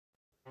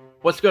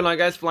What's going on,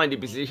 guys? Flying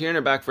DBZ here, and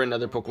I'm back for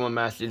another Pokemon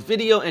Masters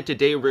video, and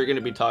today we're going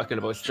to be talking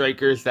about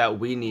strikers that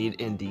we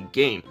need in the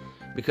game.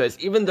 Because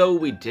even though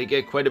we did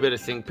get quite a bit of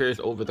sync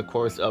pairs over the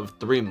course of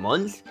 3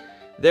 months,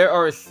 there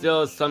are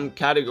still some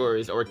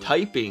categories or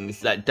typings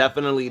that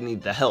definitely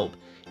need the help.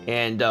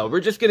 And we're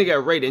just going to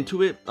get right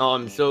into it.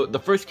 So the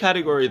first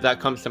category that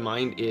comes to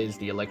mind is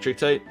the electric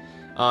type.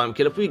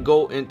 If we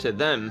go into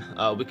them,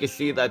 we can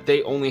see that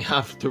they only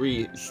have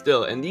 3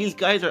 still, and these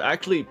guys are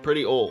actually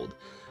pretty old.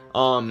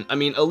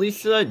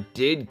 Elisa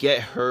did get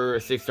her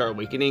 6-star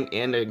awakening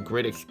and a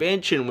grid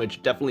expansion,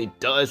 which definitely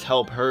does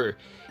help her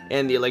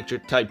in the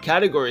electric type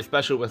category,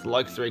 especially with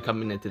Luxray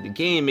coming into the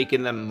game,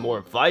 making them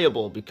more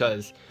viable,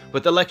 because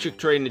with electric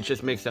terrain, it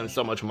just makes them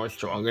so much more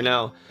stronger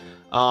now.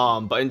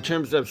 But in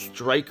terms of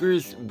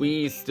strikers,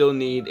 we still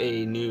need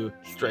a new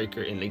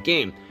striker in the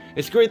game.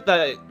 It's great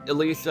that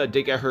Elisa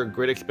did get her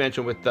grid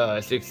expansion with the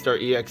 6-star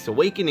EX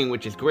awakening,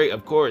 which is great,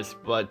 of course,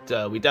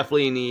 but we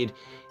definitely need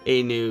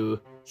a new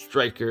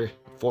striker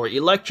for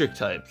electric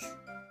types.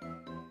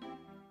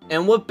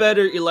 And what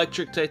better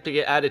electric type to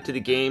get added to the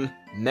game?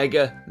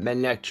 Mega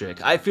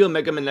Manectric. I feel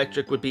Mega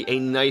Manectric would be a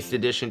nice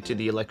addition to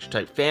the electric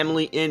type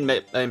family in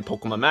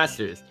Pokemon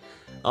Masters.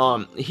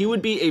 He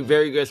would be a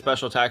very good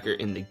special attacker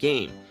in the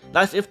game.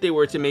 That's if they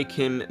were to make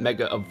him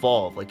Mega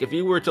Evolve. Like, if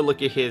you were to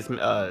look at his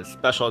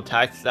special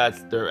attack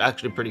stats, they're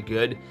actually pretty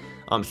good.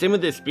 Same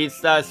with his speed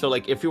stats, so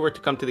like if he were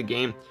to come to the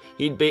game,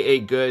 he'd be a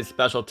good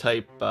special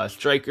type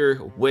striker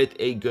with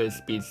a good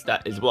speed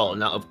stat as well.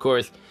 Now, of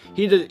course,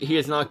 he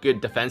is not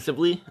good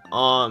defensively.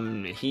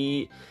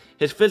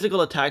 His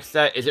physical attack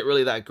stat isn't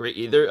really that great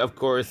either. Of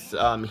course,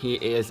 he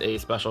is a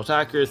special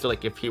attacker, so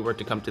like if he were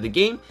to come to the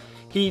game,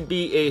 he'd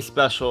be a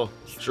special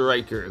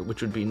striker,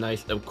 which would be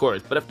nice, of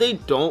course. But if they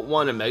don't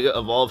want to Mega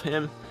Evolve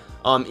him,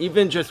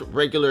 even just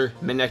regular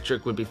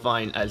Manectric would be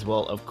fine as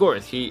well, of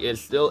course. He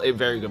is still a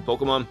very good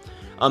Pokemon.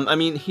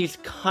 He's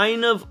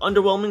kind of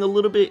underwhelming a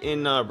little bit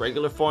in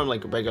regular form,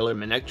 like regular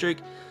Manectric.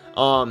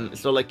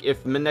 So like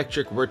if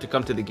Manectric were to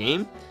come to the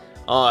game,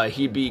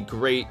 he'd be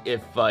great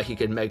if he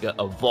could Mega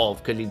Evolve,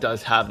 because he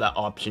does have that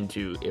option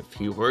to if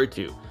he were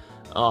to.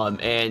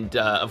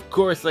 Of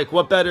course, like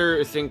what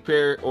better sync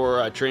pair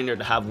or trainer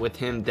to have with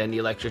him than the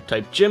electric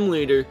type gym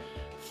leader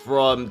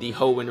from the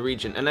Hoenn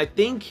region. And I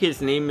think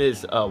his name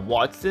is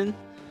Watson.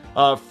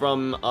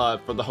 From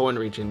the Hoenn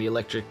region, the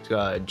electric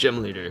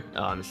gym leader.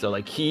 So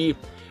like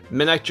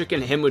Manectric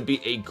and him would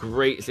be a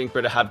great sync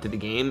pair to have to the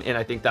game, and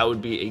I think that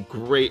would be a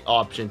great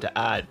option to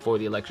add for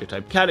the electric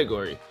type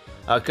category,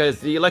 because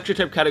the electric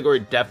type category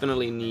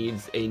definitely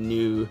needs a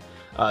new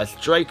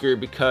striker,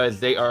 because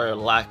they are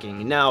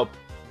lacking. Now,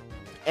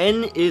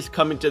 N is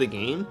coming to the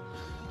game,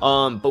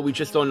 but we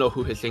just don't know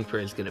who his sync pair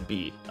is going to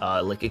be.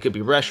 Like, it could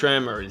be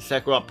Reshiram or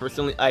Zekrom.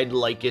 Personally, I'd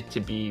like it to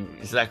be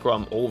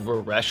Zekrom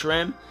over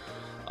Reshiram.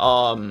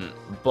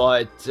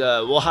 But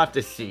we'll have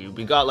to see.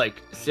 We got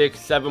like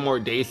 6-7 more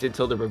days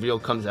until the reveal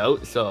comes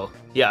out, so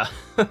yeah.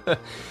 But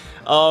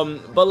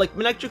like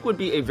Manectric would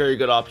be a very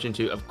good option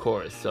too, of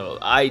course. So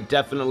I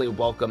definitely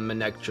welcome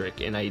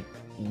Manectric, and I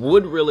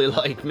would really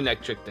like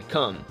Manectric to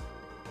come.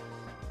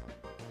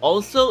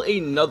 Also,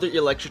 another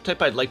electric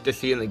type I'd like to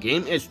see in the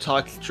game is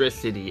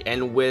Toxtricity,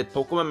 and with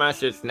Pokemon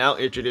Masters now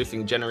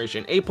introducing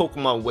Generation A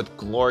Pokemon with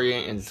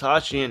Gloria and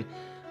Zacian,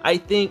 I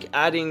think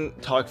adding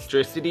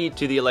Toxtricity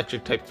to the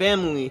electric type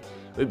family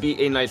would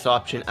be a nice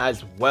option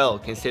as well,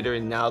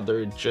 considering now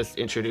they're just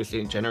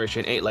introducing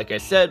Generation 8, like I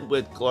said,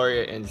 with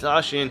Gloria and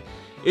Zacian.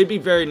 It'd be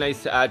very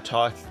nice to add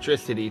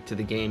Toxtricity to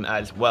the game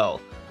as well.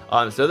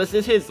 So this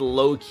is his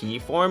low-key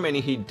form, and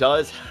he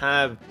does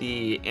have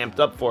the amped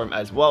up form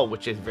as well,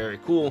 which is very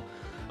cool.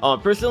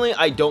 Personally,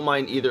 I don't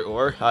mind either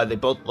or. They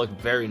both look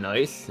very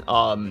nice.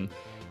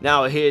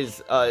 Now,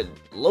 his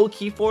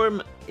low-key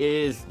form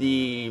is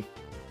the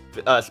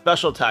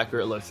special attacker,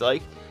 it looks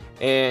like,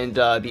 and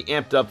the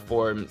amped up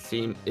form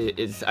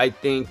is I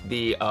think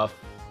the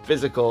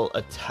physical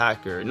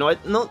attacker. No,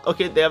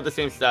 okay, they have the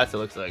same stats, it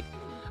looks like.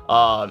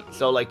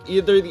 So like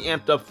either the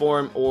amped up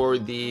form or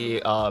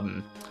the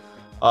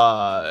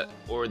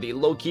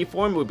low-key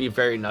form would be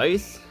very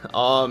nice.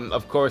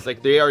 Of course,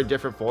 like they are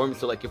different forms,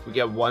 so like if we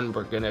get one,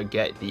 we're gonna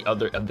get the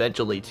other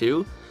eventually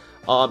too.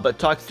 But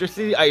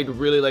Toxtricity, I'd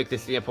really like to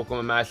see in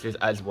Pokemon Masters,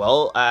 as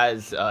well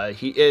as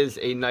he is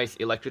a nice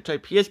electric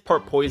type. He is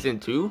part poison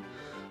too.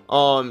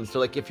 So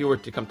like if he were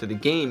to come to the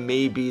game,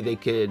 maybe they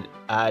could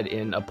add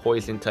in a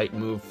poison type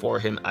move for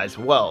him as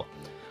well.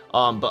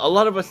 But a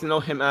lot of us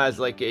know him as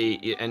like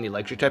an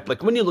electric type.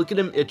 Like when you look at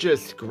him, it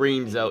just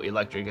screams out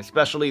electric,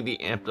 especially the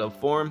amped up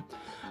form.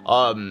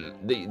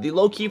 The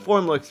low-key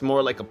form looks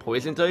more like a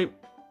poison type.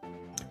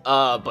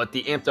 But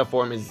the amped up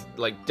form is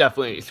like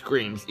definitely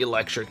screams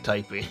electric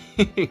typing.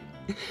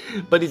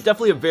 But he's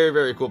definitely a very,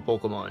 very cool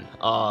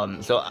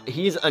Pokemon. So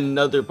he's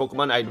another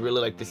Pokemon I'd really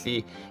like to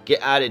see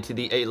get added to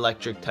the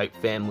electric type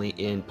family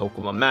in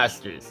Pokemon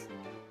Masters.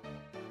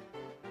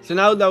 So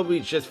now that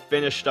we just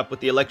finished up with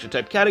the electric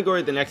type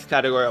category, the next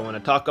category I want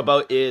to talk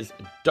about is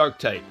dark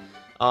type.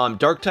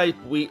 Dark type,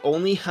 we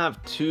only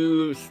have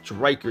 2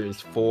 strikers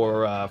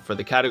for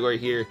the category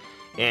here,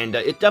 and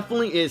it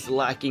definitely is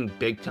lacking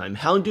big time.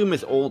 Houndoom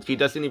is old, he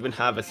doesn't even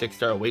have a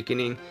 6-star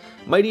awakening.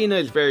 Mightyena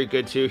is very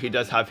good too, he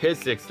does have his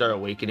 6-star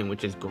awakening,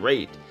 which is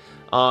great.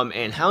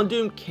 And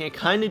Houndoom can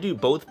kind of do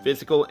both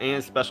physical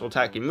and special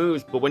attacking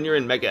moves, but when you're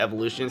in Mega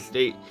Evolution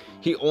state,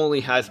 he only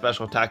has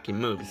special attacking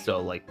moves,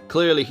 so like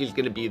clearly he's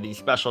going to be the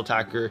special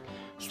attacker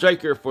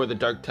striker for the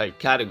Dark type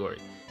category,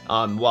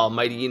 while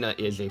Mightyena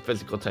is a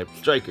physical type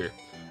striker.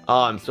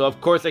 So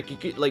of course, like, you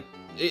could, like,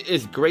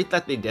 it's great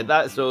that they did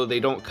that so they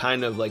don't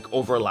kind of like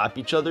overlap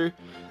each other.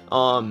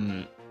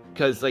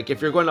 Because like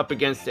if you're going up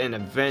against an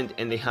event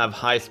and they have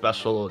high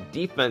special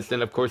defense,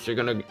 then of course you're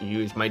going to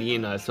use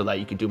Mightyena so that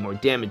you can do more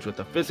damage with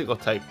the physical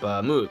type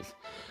moves.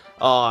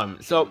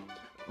 So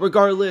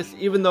regardless,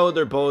 even though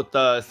they're both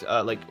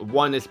like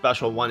one is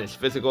special, one is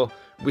physical,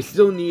 we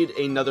still need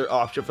another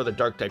option for the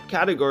Dark type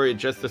category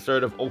just to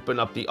sort of open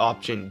up the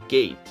option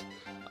gate.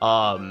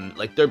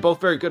 Like they're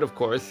both very good, of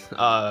course.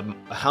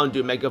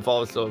 Houndoom Mega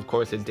Evolves, so of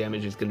course his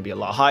damage is going to be a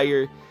lot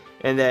higher.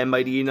 And then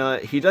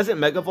Mightyena, he doesn't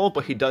Mega Evolve,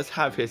 but he does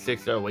have his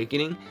 6-star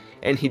awakening,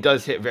 and he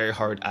does hit very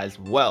hard as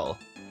well.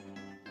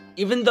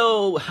 Even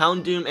though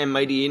Houndoom and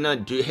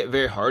Mightyena do hit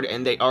very hard,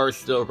 and they are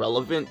still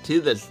relevant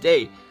to this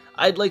day,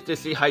 I'd like to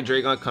see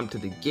Hydreigon come to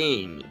the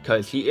game,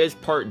 because he is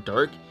part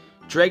Dark,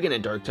 Dragon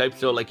and Dark type,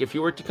 so like if he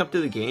were to come to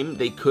the game,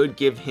 they could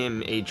give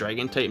him a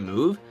Dragon type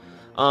move.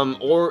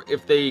 Or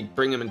if they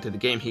bring him into the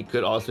game, he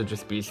could also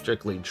just be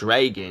strictly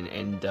Dragon,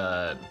 and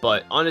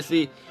but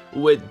honestly,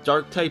 with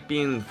Dark type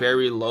being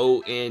very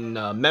low in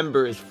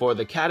members for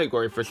the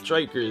category for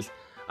strikers,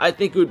 I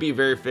think it would be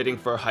very fitting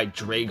for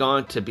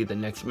Hydreigon to be the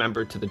next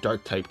member to the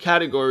Dark type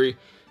category,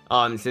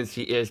 since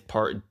he is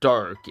part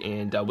Dark,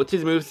 and with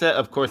his moveset,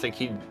 of course, like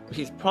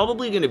he's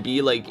probably going to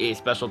be like a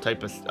special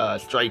type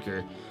of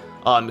striker,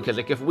 because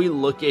like if we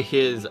look at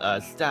his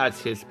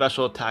stats, his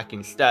special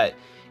attacking stat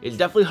is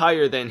definitely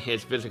higher than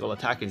his physical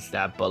attacking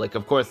stat, but like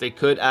of course they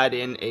could add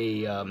in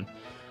a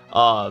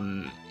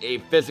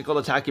physical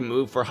attacking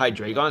move for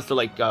Hydreigon, so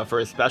like for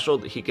his special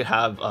he could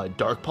have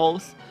Dark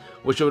Pulse,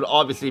 which would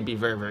obviously be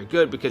very, very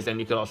good, because then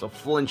you could also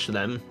flinch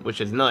them,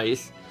 which is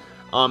nice.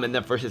 And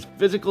then for his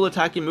physical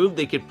attacking move,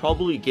 they could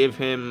probably give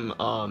him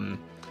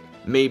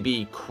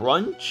maybe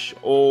Crunch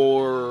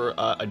or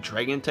a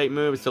Dragon type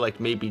move, so like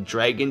maybe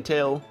Dragon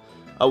Tail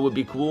would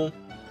be cool.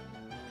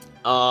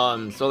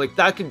 So like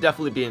that could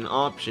definitely be an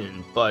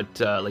option, but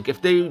like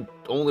if they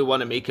only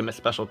want to make him a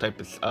special type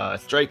of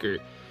striker,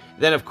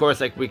 then of course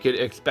like we could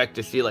expect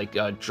to see like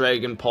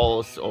Dragon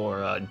Pulse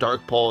or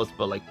Dark Pulse,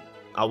 but like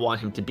I want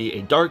him to be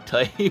a Dark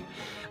type,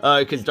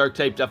 because Dark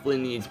type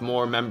definitely needs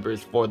more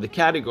members for the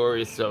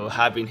category, so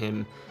having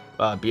him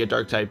be a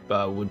Dark type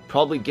would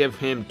probably give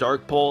him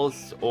Dark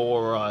Pulse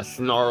or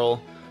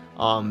Snarl.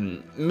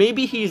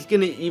 Maybe he's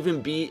gonna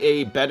even be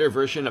a better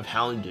version of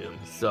Houndoom,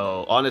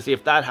 so honestly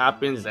if that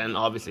happens, then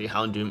obviously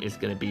Houndoom is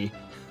gonna be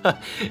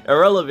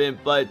irrelevant,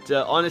 but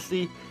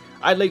honestly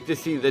I'd like to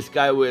see this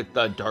guy with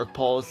Dark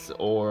Pulse,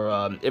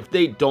 or if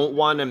they don't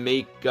want to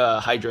make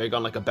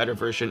Hydreigon like a better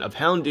version of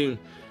Houndoom,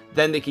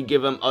 then they can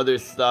give him other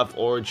stuff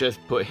or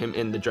just put him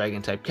in the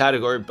Dragon type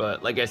category.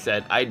 But like I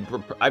said, I'd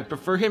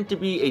prefer him to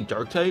be a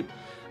Dark type,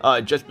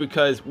 just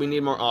because we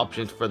need more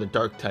options for the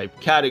Dark type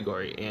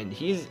category, and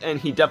he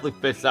definitely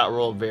fits that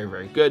role very,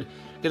 very good.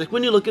 Because like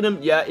when you look at him,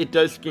 yeah, it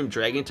does scream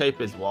Dragon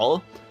type as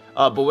well.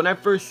 But when I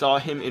first saw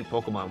him in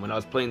Pokemon, when I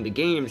was playing the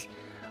games,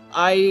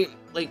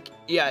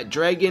 yeah,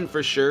 Dragon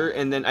for sure,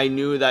 and then I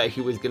knew that he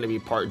was gonna be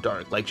part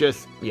Dark. Like,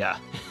 just, yeah.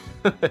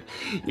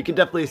 You can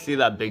definitely see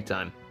that big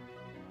time.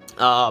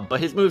 But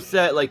his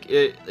moveset, like,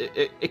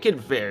 it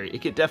could vary.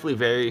 It could definitely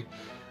vary.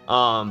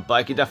 But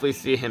I could definitely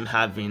see him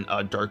having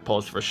a Dark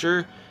Pulse for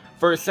sure.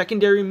 For a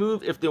secondary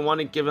move, if they want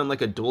to give him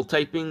like a dual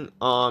typing,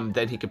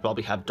 then he could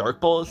probably have Dark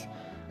Pulse.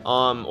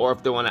 Or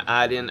if they want to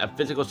add in a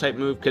physical type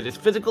move, because his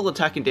physical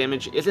attacking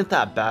damage isn't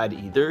that bad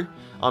either.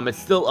 It's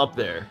still up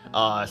there.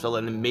 So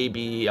then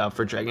maybe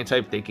for Dragon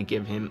type, they could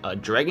give him a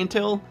Dragon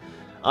Tail.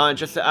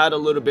 Just to add a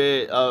little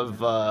bit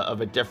of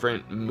a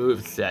different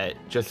move set,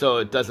 just so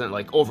it doesn't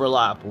like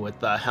overlap with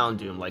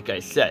Houndoom, like I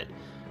said.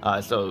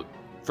 So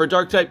for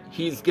Dark type,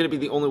 he's gonna be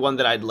the only one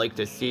that I'd like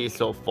to see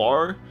so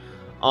far,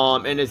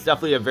 and it's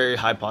definitely a very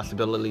high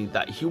possibility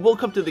that he will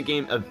come to the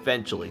game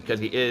eventually, because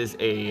he is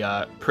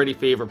a pretty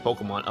favorite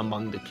Pokemon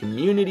among the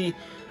community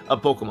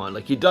of Pokemon.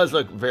 Like, he does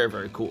look very,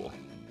 very cool.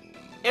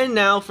 And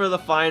now for the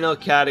final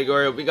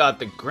category, we got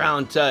the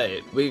ground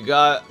type. We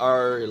got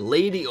our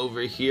lady over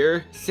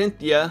here,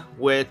 Cynthia,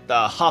 with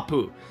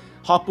Hapu.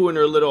 Hapu and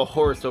her little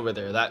horse over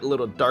there, that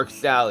little dark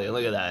stallion,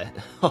 look at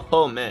that.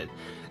 Oh man,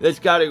 this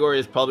category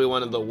is probably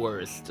one of the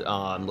worst.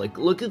 Like,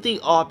 look at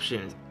the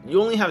options.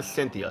 You only have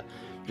Cynthia.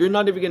 You're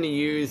not even gonna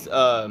use,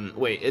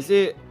 wait, is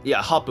it?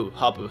 Yeah, Hapu.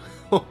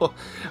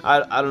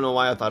 I don't know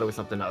why I thought it was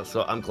something else,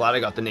 so I'm glad I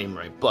got the name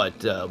right. But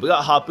we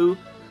got Hapu.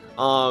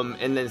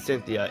 And then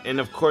Cynthia, and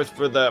of course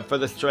for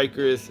the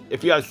strikers,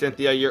 if you have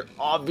Cynthia, you're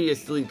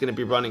obviously going to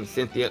be running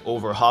Cynthia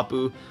over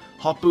Hapu.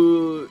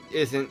 Hapu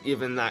isn't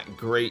even that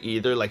great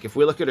either. Like, if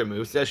we look at her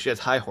moveset, she has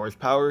high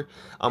horsepower,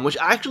 which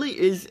actually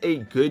is a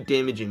good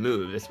damaging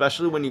move,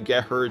 especially when you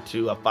get her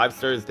to 5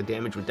 stars. The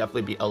damage would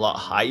definitely be a lot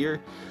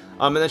higher.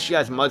 And then she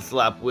has Mud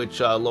Slap,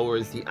 which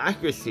lowers the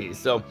accuracy.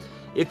 So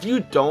if you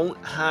don't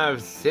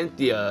have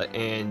Cynthia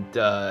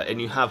and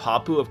you have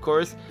Hapu, of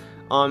course,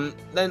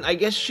 then I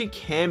guess she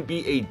can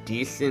be a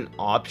decent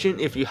option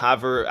if you have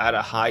her at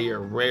a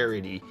higher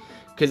rarity.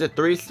 Because at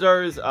 3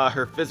 stars,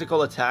 her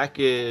physical attack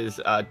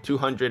is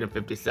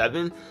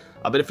 257.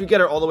 But if you get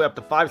her all the way up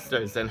to 5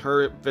 stars, then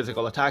her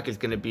physical attack is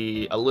going to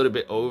be a little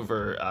bit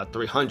over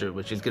 300,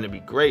 which is going to be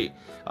great,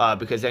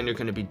 because then you're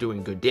going to be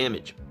doing good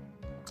damage.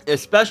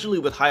 Especially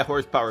with high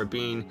horsepower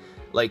being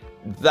like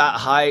that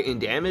high in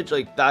damage,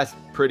 like that's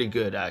pretty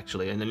good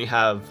actually. And then you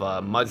have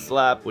Mud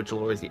Slap, which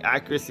lowers the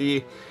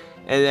accuracy.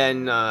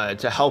 And then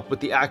to help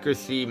with the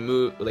accuracy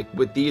move, like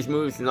with these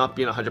moves not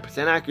being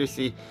 100%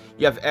 accuracy,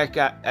 you have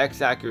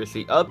X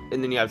accuracy up,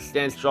 and then you have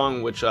Stand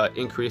Strong, which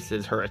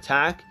increases her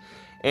attack,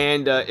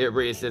 and it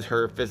raises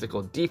her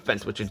physical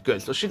defense, which is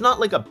good. So she's not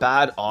like a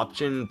bad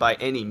option by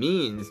any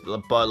means,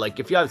 but like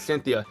if you have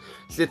Cynthia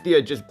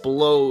just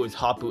blows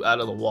Hapu out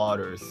of the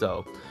water.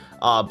 So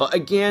but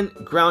again,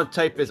 ground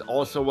type is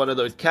also one of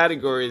those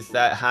categories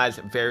that has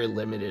very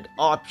limited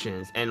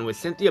options, and with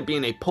Cynthia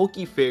being a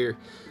Pokefair,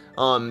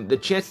 the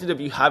chances of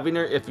you having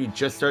her if you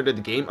just started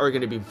the game are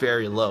going to be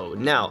very low.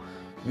 Now,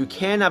 you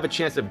can have a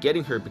chance of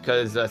getting her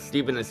because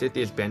Steven and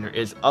Cynthia's banner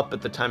is up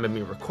at the time of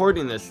me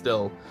recording this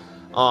still.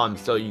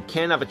 So you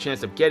can have a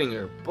chance of getting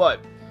her,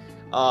 but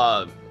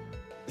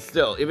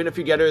still, even if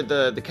you get her,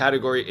 the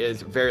category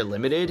is very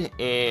limited,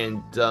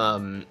 and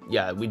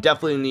yeah, we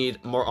definitely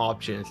need more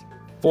options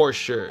for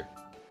sure.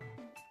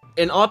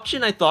 An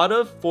option I thought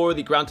of for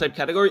the ground type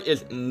category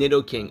is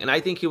Nidoking, and I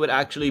think he would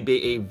actually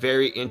be a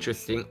very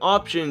interesting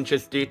option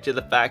just due to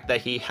the fact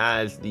that he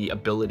has the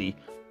ability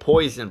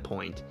Poison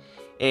Point.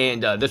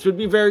 And this would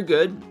be very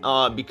good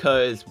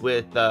because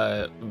with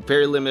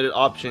very limited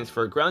options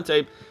for ground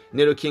type,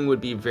 Nidoking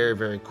would be very,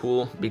 very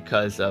cool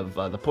because of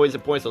the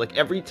Poison Point. So like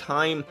every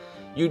time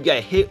you'd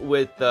get hit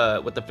with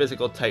the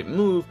physical type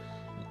move,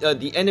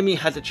 the enemy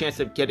has a chance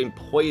of getting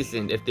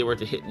poisoned if they were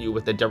to hit you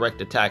with a direct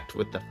attack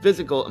with the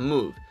physical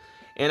move.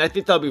 And I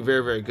think that'll be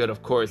very, very good,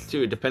 of course,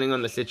 too, depending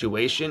on the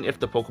situation. If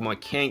the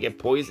Pokemon can get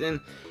poisoned,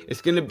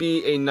 it's going to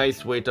be a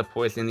nice way to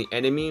poison the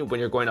enemy when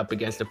you're going up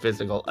against a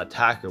physical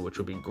attacker, which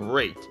would be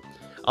great.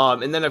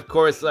 And then, of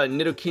course,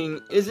 Nidoking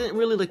isn't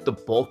really, like, the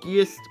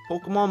bulkiest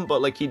Pokemon,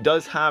 but, like, he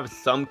does have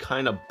some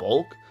kind of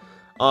bulk.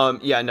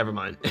 Yeah, never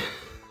mind.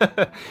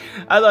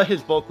 I thought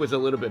his bulk was a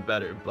little bit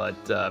better, but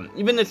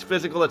even his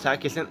physical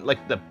attack isn't,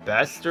 like, the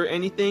best or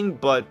anything,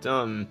 but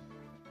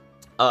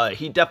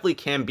he definitely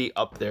can be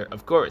up there,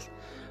 of course.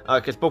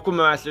 Because Pokemon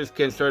Masters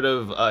can sort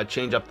of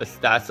change up the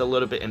stats a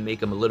little bit and make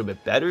them a little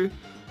bit better.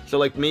 So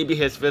like maybe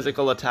his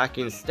physical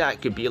attacking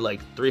stat could be like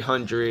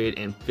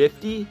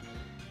 350.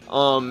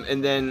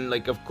 And then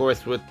like of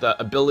course with the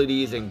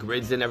abilities and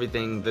grids and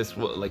everything, this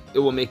will like it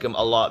will make him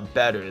a lot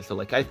better. So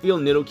like I feel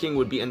Nidoking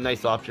would be a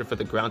nice option for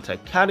the ground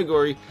type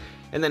category.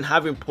 And then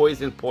having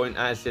Poison Point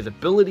as his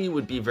ability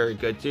would be very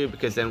good too,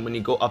 because then when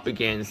you go up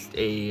against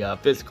a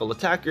physical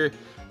attacker,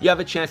 you have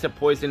a chance of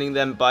poisoning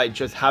them by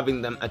just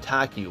having them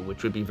attack you,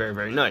 which would be very,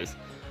 very nice.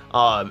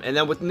 And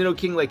then with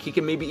Nidoking, like he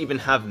can maybe even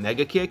have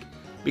Mega Kick,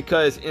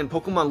 because in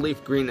Pokemon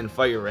Leaf Green and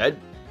Fire Red,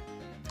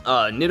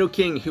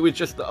 Nidoking, he was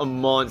just a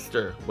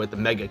monster with the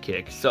Mega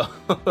Kick. So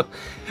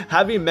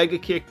having Mega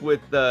Kick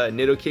with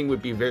Nidoking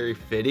would be very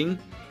fitting.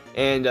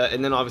 And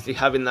then obviously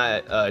having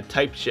that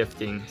type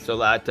shifting so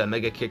that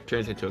Mega Kick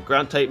turns into a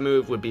ground type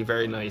move would be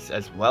very nice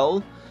as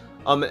well.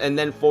 And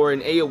then for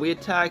an AoE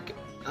attack,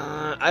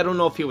 I don't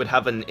know if he would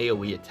have an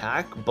AoE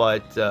attack,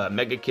 but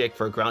Mega Kick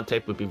for a ground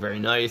type would be very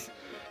nice.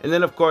 And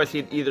then of course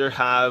he'd either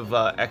have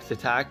X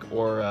attack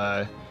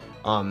or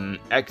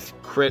X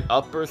crit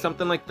up or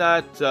something like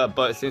that.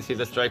 But since he's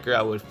a striker,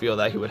 I would feel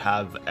that he would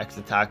have X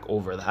attack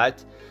over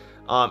that.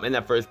 And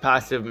then for his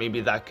passive,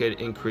 maybe that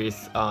could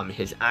increase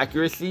his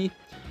accuracy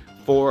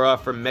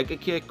for Mega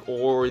Kick,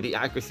 or the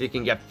accuracy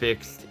can get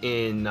fixed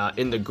in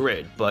the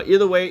grid. But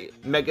either way,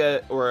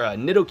 Mega or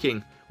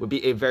Nidoking would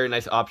be a very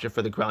nice option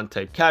for the ground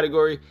type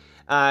category,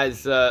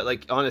 as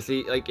like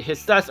honestly, like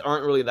his stats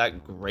aren't really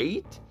that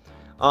great,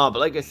 but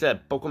like I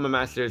said, Pokemon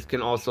Masters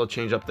can also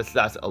change up the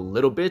stats a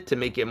little bit to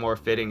make it more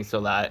fitting so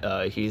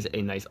that he's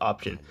a nice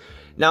option.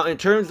 Now in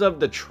terms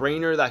of the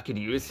trainer that could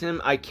use him,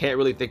 I can't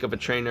really think of a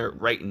trainer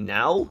right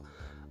now,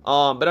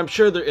 but I'm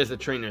sure there is a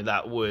trainer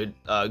that would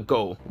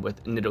go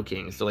with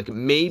Nidoking. So like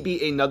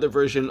maybe another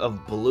version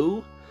of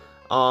Blue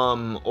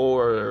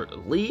or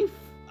Leaf,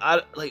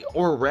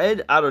 or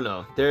Red. I don't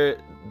know.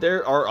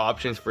 There are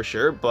options for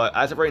sure, but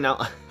as of right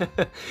now,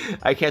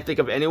 I can't think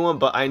of anyone,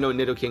 but I know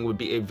Nidoking would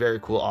be a very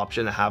cool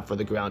option to have for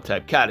the ground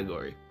type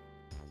category.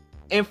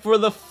 And for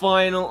the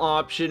final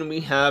option, we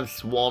have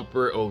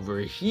Swampert over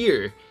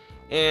here.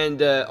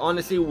 And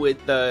honestly,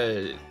 with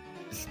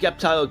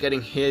Sceptile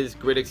getting his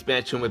grid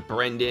expansion with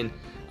Brendan,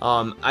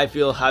 I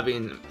feel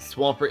having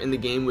Swampert in the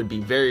game would be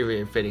very,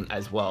 very fitting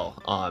as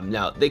well.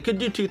 Now, they could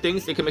do two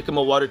things. They could make him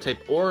a water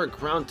type or a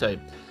ground type.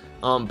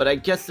 But I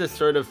guess to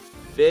sort of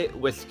fit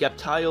with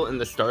Sceptile and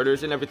the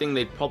starters and everything,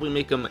 they'd probably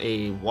make him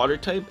a water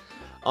type.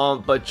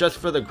 But just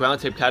for the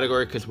ground type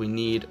category, because we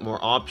need more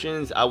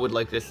options, I would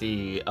like to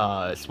see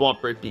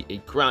Swampert be a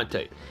ground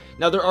type.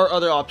 Now, there are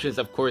other options,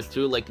 of course,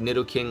 too, like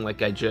Nidoking,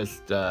 like I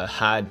just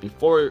had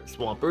before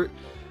Swampert.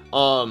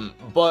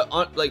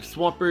 But like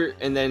Swampert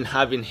and then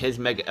having his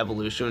Mega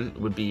Evolution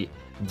would be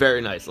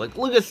very nice. Like,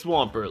 look at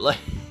Swampert.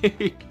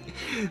 Like,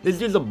 this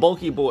dude's a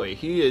bulky boy.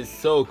 He is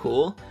so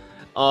cool.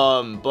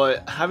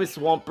 But having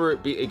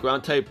Swampert be a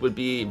ground type would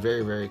be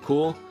very, very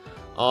cool.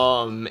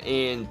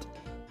 And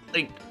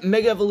like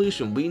Mega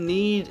Evolution, we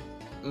need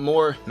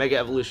more Mega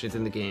Evolutions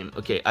in the game.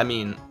 Okay, I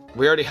mean,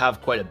 we already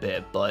have quite a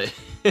bit, but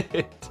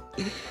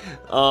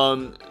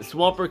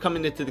Swampert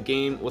coming into the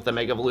game with a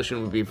Mega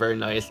Evolution would be very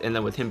nice, and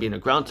then with him being a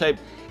ground type,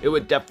 it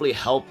would definitely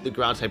help the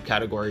ground type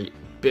category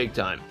big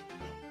time.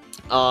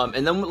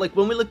 And then like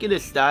when we look at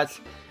his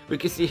stats, we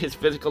can see his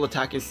physical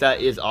attacking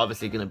stat is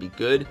obviously going to be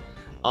good.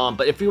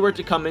 But if he were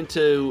to come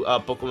into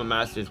Pokemon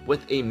Masters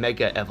with a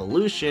Mega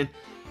Evolution,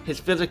 his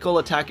physical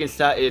attacking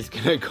stat is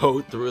going to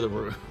go through the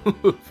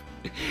roof.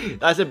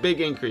 That's a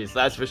big increase,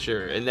 that's for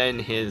sure. And then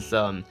his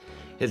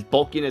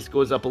bulkiness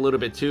goes up a little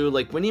bit too.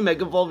 Like when he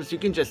Mega Evolves, you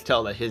can just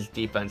tell that his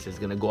defense is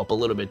going to go up a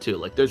little bit too.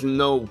 Like there's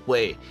no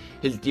way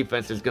his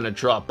defense is going to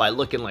drop by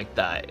looking like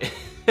that.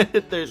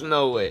 There's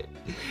no way.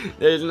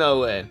 There's no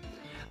way.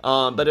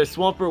 But if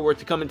Swampert were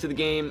to come into the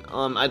game,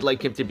 I'd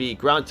like him to be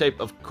ground type,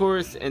 of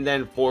course, and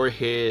then for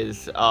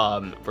his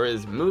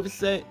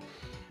moveset,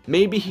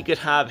 maybe he could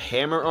have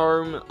Hammer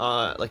Arm,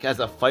 like as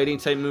a fighting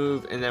type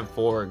move, and then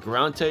for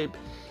ground type,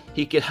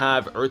 he could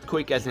have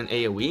Earthquake as an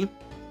AoE.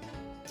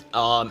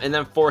 And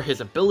then for his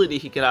ability,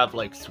 he could have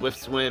like Swift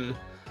Swim,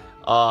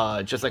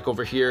 just like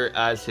over here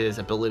as his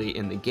ability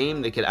in the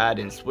game. They could add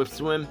in Swift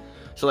Swim.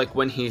 So like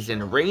when he's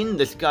in rain,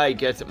 this guy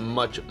gets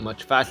much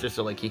faster,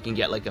 so like he can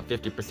get like a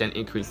 50%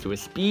 increase to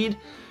his speed,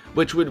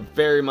 which would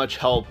very much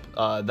help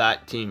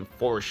that team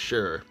for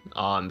sure.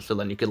 So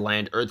then you could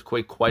land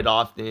Earthquake quite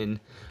often,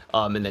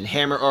 and then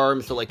Hammer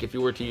Arm. So like if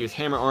you were to use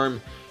Hammer Arm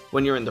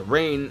when you're in the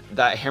rain,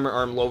 that Hammer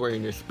Arm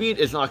lowering your speed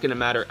is not going to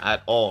matter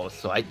at all.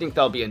 So I think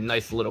that'll be a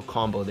nice little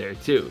combo there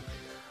too.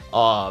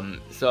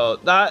 So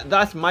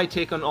that's my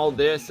take on all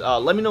this.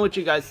 Let me know what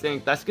you guys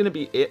think. That's going to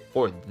be it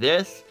for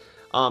this.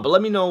 But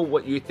let me know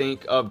what you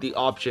think of the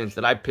options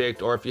that I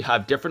picked, or if you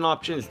have different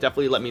options,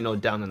 definitely let me know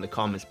down in the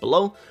comments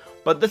below.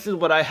 But this is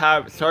what I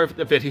have. Sorry if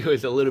the video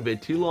is a little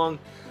bit too long,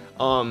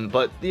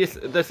 but this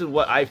is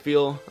what I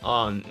feel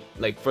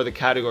like for the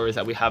categories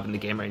that we have in the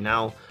game right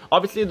now.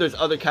 Obviously there's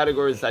other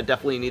categories that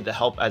definitely need the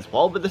help as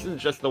well, but this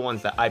is just the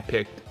ones that I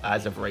picked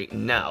as of right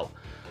now.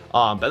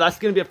 But that's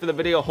going to be it for the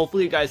video.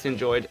 Hopefully you guys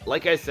enjoyed.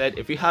 Like I said,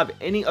 if you have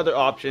any other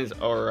options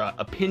or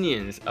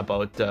opinions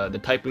about the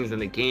typings in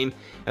the game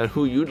and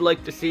who you'd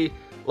like to see,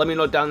 let me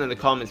know down in the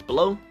comments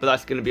below. But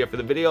that's going to be it for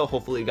the video.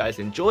 Hopefully you guys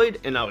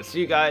enjoyed, and I will see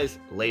you guys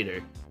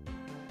later.